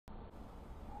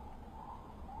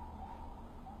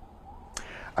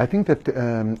I think that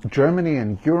Germany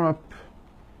and Europe,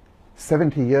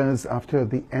 70 years after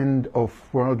the end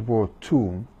of World War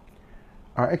II,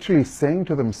 are actually saying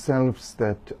to themselves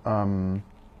that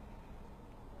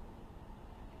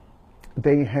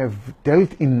they have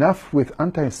dealt enough with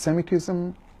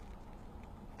anti-Semitism,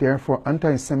 therefore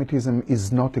anti-Semitism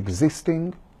is not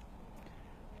existing.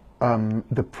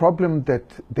 The problem that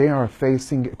they are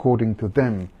facing, according to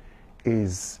them,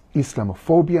 is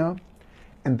Islamophobia,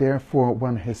 and therefore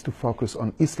one has to focus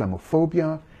on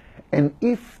Islamophobia. And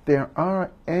if there are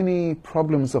any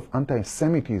problems of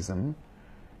anti-Semitism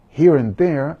here and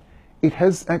there, it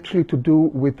has actually to do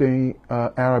with the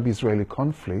Arab-Israeli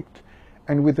conflict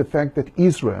and with the fact that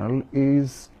Israel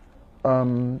is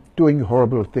doing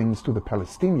horrible things to the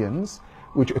Palestinians,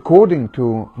 which, according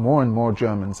to more and more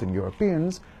Germans and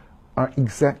Europeans, are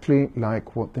exactly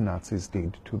like what the Nazis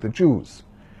did to the Jews,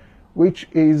 which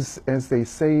is, as they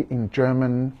say in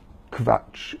German,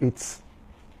 Quatsch. It's,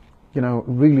 you know,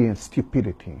 really a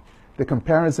stupidity. The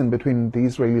comparison between the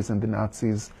Israelis and the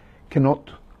Nazis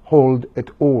cannot hold at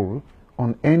all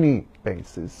on any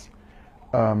basis.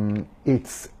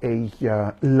 It's a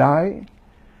lie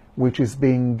which is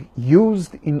being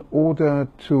used in order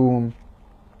to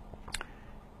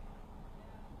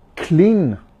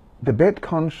clean the bad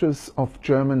conscience of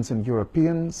Germans and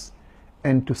Europeans,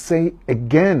 and to say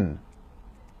again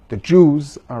the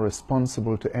Jews are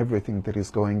responsible to everything that is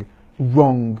going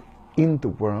wrong in the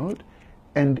world.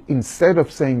 And instead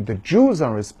of saying the Jews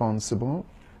are responsible,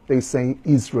 they say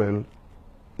Israel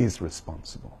is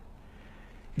responsible.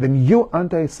 The new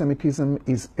anti-Semitism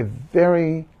is a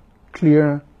very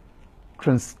clear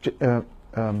the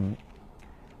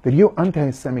new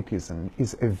anti-Semitism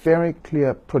is a very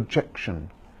clear projection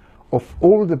of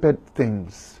all the bad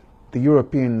things the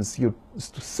Europeans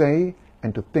used to say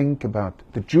and to think about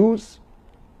the Jews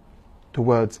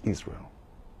towards Israel.